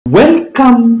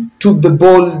come to the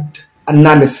bold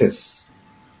analysis.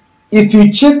 If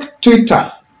you check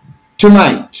Twitter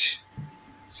tonight,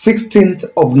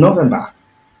 16th of November,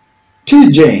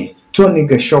 TJ Tony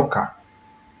Gachoka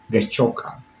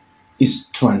is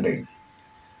trending.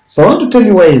 So I want to tell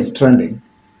you why he's trending,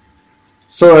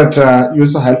 so that you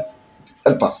also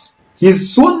help us.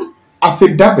 He's sworn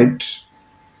affidavit,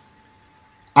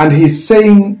 and he's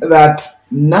saying that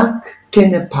NARC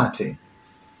Kenya Party,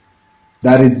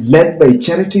 that is led by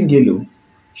Charity Ngilu,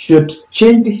 should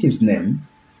change his name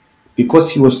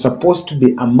because he was supposed to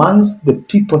be amongst the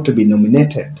people to be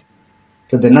nominated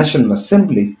to the National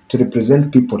Assembly to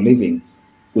represent people living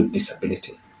with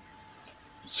disability.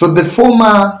 So the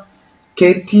former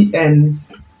KTN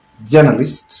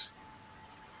journalist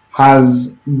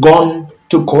has gone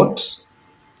to court,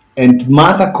 and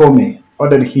Martha Koome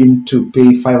ordered him to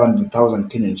pay 500,000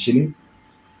 Kenyan shilling.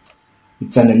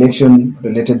 It's an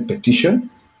election-related petition,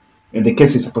 and the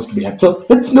case is supposed to be heard. So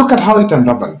let's look at how it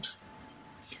unraveled.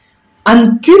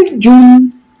 Until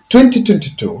June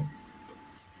 2022,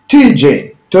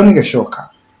 TJ, Tony Gachoka,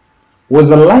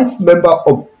 was a life member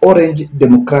of Orange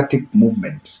Democratic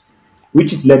Movement,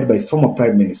 which is led by former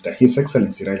Prime Minister, His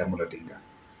Excellency Raila Amolo Odinga.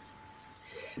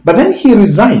 But then he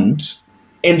resigned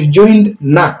and joined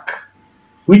NARC,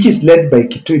 which is led by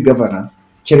Kitui Governor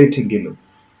Charity Ngilu.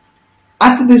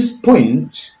 At this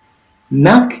point,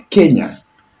 NARC Kenya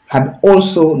had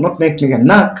also, not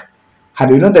NARC had,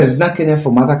 you know, there is NARC Kenya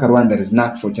for Martha Karua and there is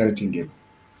NARC for Charity Ngilu.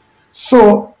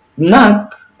 So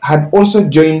NARC had also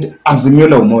joined Azimio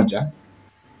la Umoja.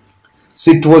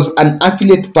 So it was an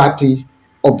affiliate party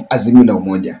of Azimio la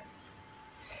Umoja.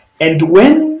 And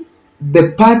when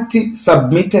the party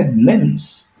submitted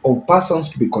names of persons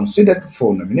to be considered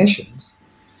for nominations,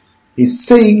 he's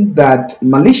saying that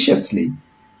maliciously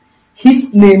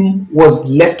his name was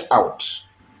left out.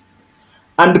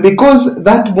 And because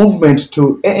that movement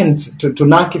to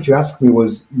NARC, if you ask me,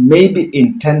 was maybe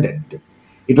intended,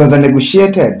 it was a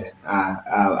negotiated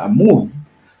move,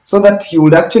 so that he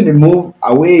would actually move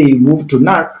to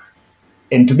NARC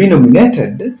and to be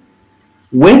nominated.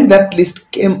 When that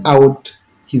list came out,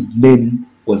 his name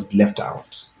was left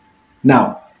out.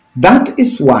 Now, that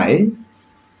is why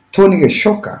Tony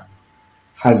Gachoka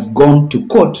has gone to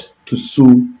court to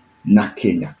sue NARC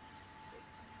Kenya.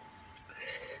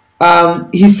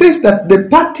 He says that the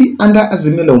party under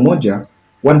Azimio la Umoja,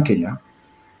 One Kenya,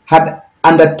 had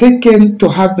undertaken to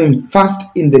have him first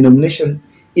in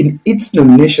its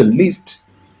nomination list,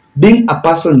 being a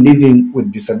person living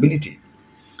with disability.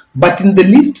 But in the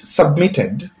list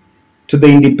submitted to the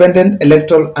Independent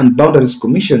Electoral and Boundaries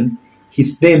Commission,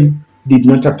 his name did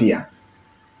not appear.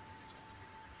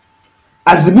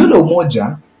 Azimio la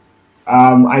Umoja,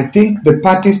 I think the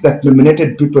parties that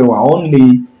nominated people were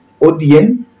only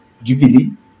ODM,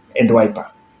 Jubilee, and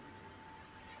Wiper.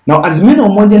 Now, Azimio la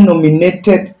Umoja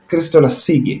nominated Crystal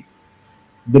Asige,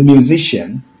 the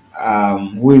musician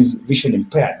who is vision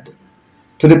impaired,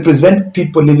 to represent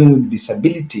people living with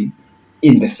disability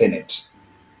in the Senate.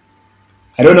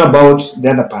 I don't know about the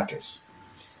other parties.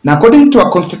 Now, according to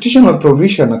a constitutional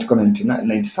provision, Article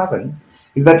 97,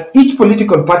 is that each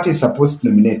political party is supposed to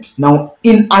nominate. Now,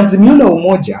 in Azimio la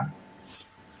Umoja,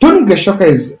 Tony Gachoka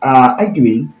is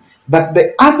arguing that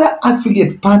the other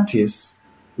affiliate parties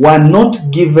were not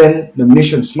given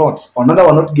nomination slots, or rather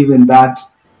were not given that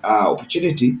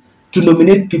opportunity to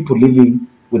nominate people living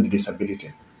with disability.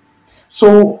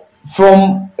 So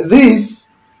from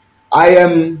this, I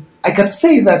can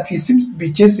say that he seems to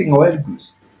be chasing a wild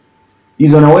goose.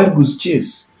 He's on a wild goose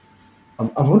chase.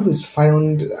 I've always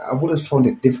found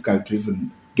it difficult to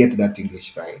even get that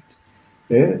English right.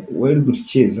 Wild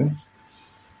goose chase.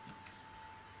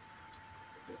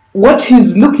 What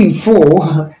he's looking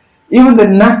for, even the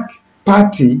NARC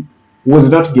party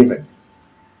was not given.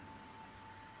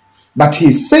 But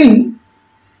he's saying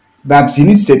that he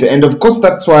needs data, and of course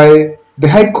that's why the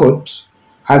High Court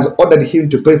has ordered him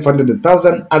to pay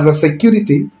 500,000 as a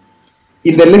security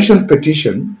in the election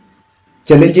petition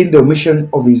challenging the omission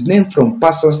of his name from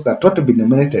persons that ought to be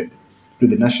nominated to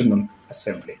the National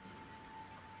Assembly.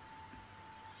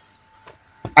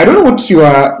 I don't know what's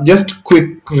your just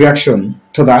quick reaction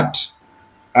to that.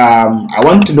 I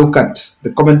want to look at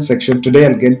the comment section today.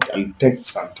 I'll take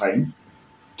some time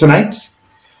tonight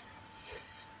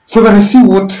so that I see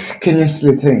what Kenyans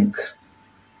think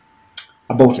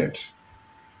about it.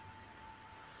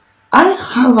 I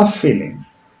have a feeling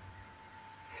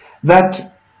that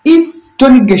if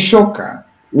Tony Gachoka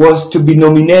was to be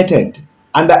nominated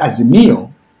under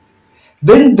Azimio,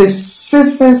 then the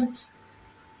safest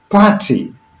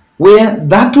party where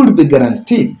that would be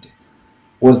guaranteed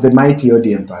was the mighty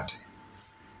ODM party.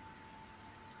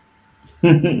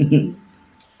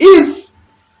 If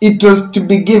it was to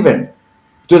be given,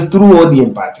 it was through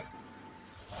ODM party.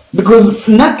 Because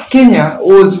NAC Kenya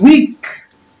was weak.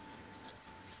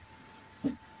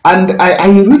 And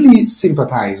I really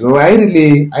sympathize, or I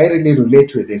really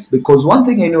relate with this, because one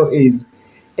thing I know is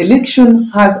election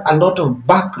has a lot of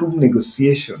backroom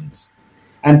negotiations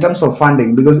in terms of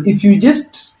funding. Because if you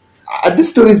just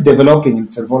this story is developing,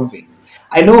 it's evolving.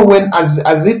 I know when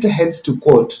as it heads to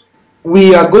court,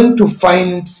 we are going to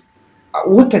find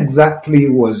what exactly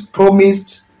was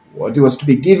promised, what was to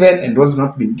be given and was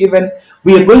not being given.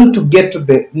 We are going to get to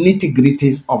the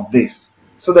nitty-gritties of this,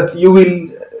 so that you will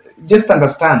just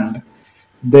understand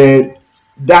the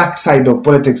dark side of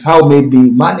politics, how maybe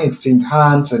money exchanged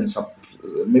hands and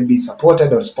maybe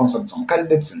supported or sponsored some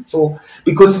candidates, and so,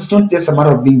 because it's not just a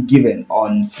matter of being given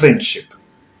on friendship.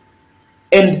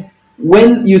 And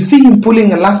when you see him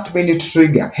pulling a last minute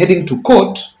trigger heading to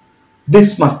court,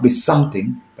 this must be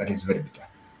something that is very bitter.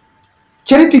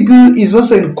 Charity Ngilu is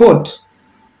also in court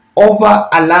over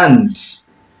a land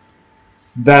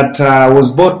that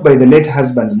was bought by the late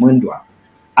husband Mwendwa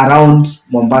around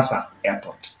Mombasa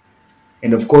airport.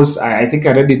 And of course, I think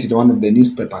I read it in one of the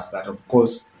newspapers that, of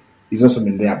course, is also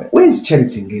been there. But where is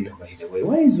Charity Ngilu, by the way?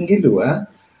 Where is Ngilu?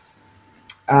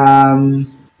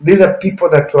 These are people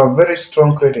that were very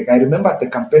strong critic. I remember at the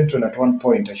campaign trail at one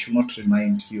point, I should not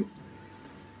remind you,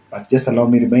 but just allow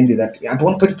me to remind you that at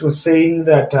one point it was saying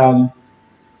that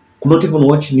could not even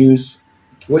watch news,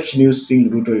 seeing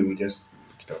Ruto, you will just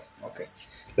put it off. Okay,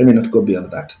 let me not go beyond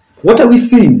that. What are we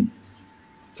seeing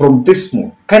from this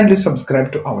move? Kindly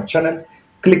subscribe to our channel,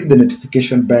 click the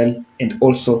notification bell, and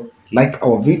also like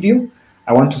our video.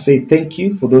 I want to say thank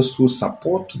you for those who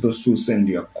support, those who send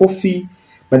your coffee.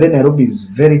 But then Nairobi is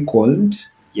very cold.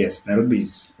 Yes, Nairobi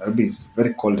is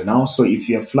very cold now. So if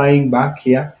you're flying back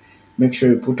here, make sure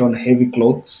you put on heavy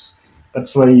clothes.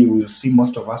 That's why you will see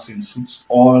most of us in suits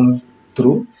all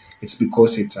through. It's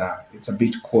because it's a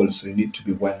bit cold, so you need to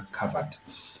be well covered.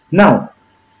 Now,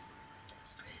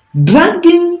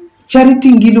 dragging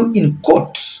Charity Ngilu in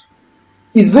court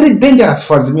is very dangerous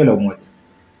for Azimio la Umoja.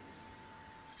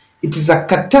 It is a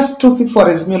catastrophe for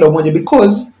Azimio la Umoja,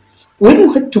 because when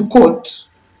you head to court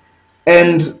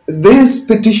and this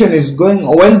petition is going,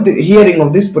 or when the hearing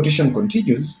of this petition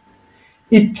continues,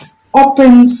 it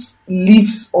opens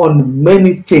leaves on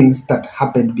many things that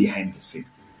happened behind the scene.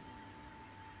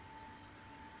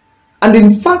 And in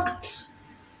fact,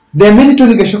 there are many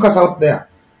Tony Gachokas out there.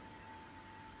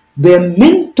 There are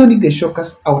many Tony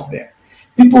Gachokas out there.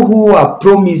 People who are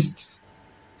promised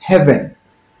heaven,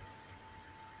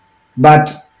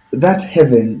 but that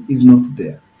heaven is not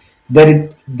there.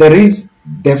 There is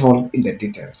devil in the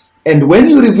details. And when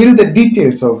you reveal the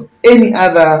details of any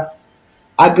other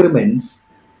agreements,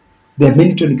 there are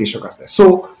many Tony Gachokas there.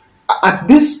 So at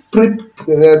this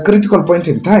critical point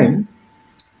in time,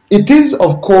 it is,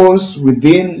 of course,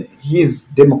 within his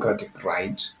democratic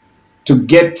right to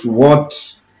get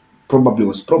what probably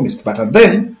was promised. But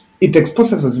then it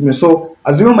exposes Azimio. So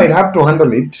Azimio might have to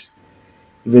handle it,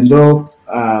 even though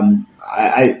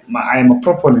I am a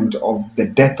proponent of the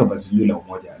death of Azimio la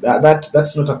Umoja.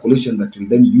 That's not a coalition that we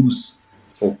then use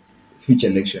for future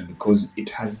election, because it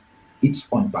has its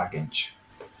own baggage.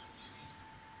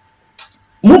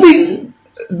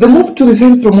 The move to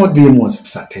resign from ODM was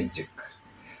strategic.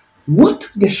 What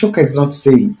Gachoka is not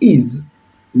saying is,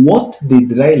 what did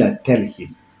Raila tell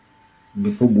him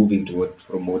before moving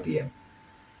from ODM?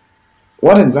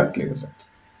 What exactly was it?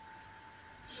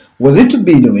 Was it to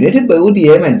be nominated by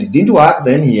ODM and it didn't work,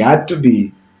 then he had to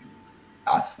be...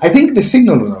 I think the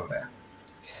signal was out there.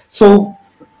 So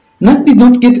NAC did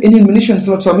not get any nomination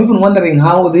slot, so I'm even wondering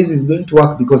how this is going to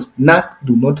work, because NAC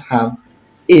do not have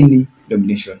any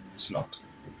nomination slot.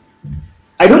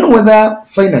 I don't know whether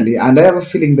finally, and I have a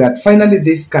feeling that finally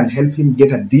this can help him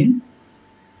get a deal.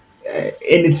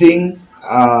 Anything,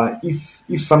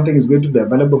 if something is going to be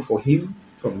available for him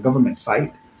from government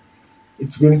side,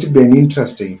 it's going to be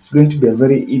a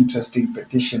very interesting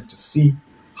petition to see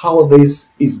how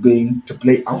this is going to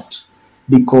play out,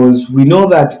 because we know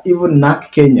that even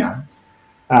NAC Kenya,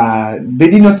 they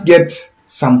did not get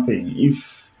something.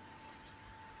 If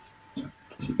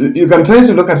you can try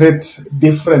to look at it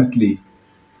differently,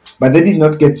 but they did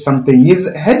not get something. He's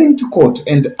heading to court,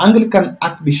 and Anglican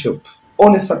Archbishop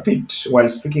Ole Sapit, while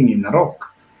speaking in Narok,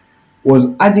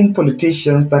 was urging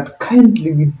politicians that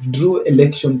kindly withdraw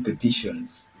election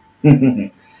petitions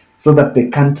so that the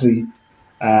country,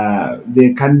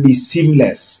 there can be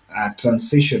seamless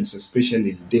transitions,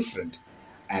 especially in different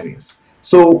areas.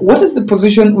 So what is the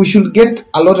position? We should get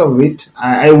a lot of it.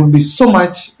 I will be so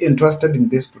much interested in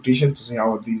this petition to see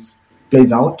how this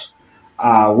plays out.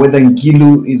 whether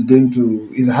Ngilu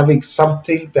is having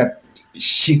something that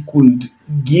she could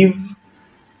give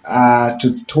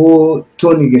to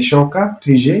Tony Gachoka,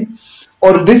 TJ,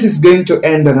 or this is going to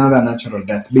end another natural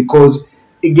death. Because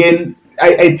again,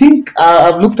 I think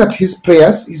I've looked at his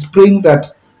prayers. He's praying that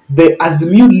the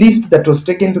Azimio list that was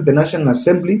taken to the National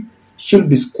Assembly should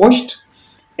be squashed,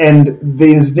 and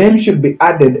his name should be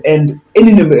added, and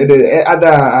any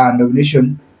other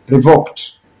nomination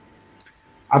revoked.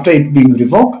 After it being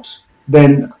revoked,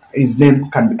 then his name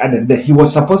can be added. He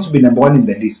was supposed to be number one in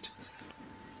the list.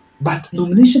 But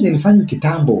nomination in Fanyu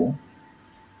Kitambo,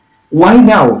 why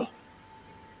now?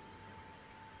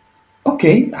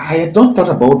 Okay, I had not thought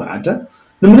about that.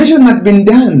 Nomination had been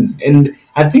done, and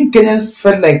I think Kenyans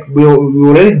felt like we were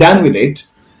already done with it.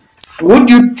 What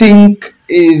do you think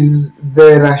is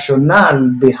the rationale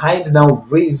behind now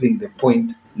raising the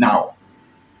point now?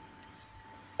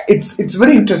 It's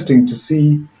very interesting to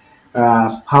see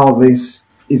how this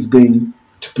is going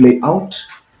to play out.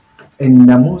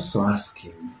 And I'm also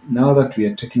asking, now that we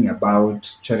are talking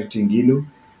about Charity Ngilu,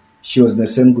 she was in the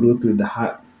same group with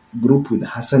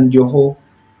Hassan Joho.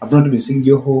 I've not been seeing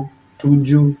Joho,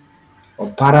 Tuju, or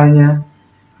Paranya.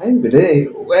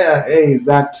 Where is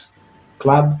that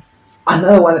club?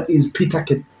 Another one is Peter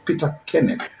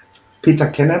Kenneth. Peter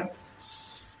Kenneth.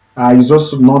 He's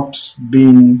also not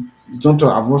been.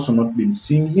 I've also not been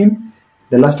seeing him.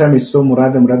 The last time I saw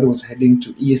Murathe was heading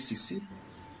to ESCC,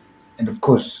 and of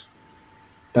course,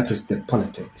 that is the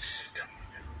politics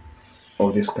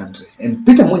of this country. And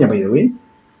Peter Munya, by the way,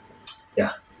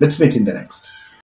 yeah. Let's meet in the next.